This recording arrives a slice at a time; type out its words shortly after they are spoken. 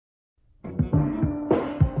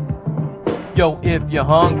Yo, if you're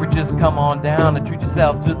hungry, just come on down and treat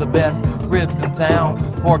yourself to the best ribs in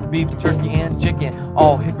town. Pork, beef, turkey, and chicken,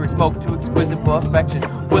 all hickory smoked to exquisite perfection.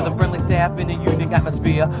 With a friendly staff in a unique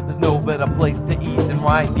atmosphere, there's no better place to eat than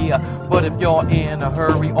right here. But if you're in a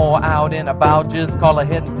hurry or out and about, just call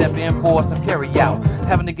ahead and step in for some carry out.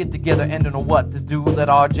 Having to get together and don't know what to do, let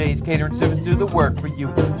RJ's Catering Service do the work for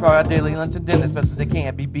you. Try our daily lunch and dinner specials, they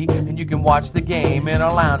can't be beat, and you can watch the game in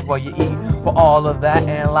our lounge while you eat. For all of that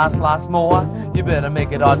and lots more, you better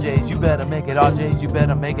make it RJ's, you better make it RJ's, you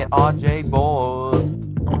better make it RJ Boys.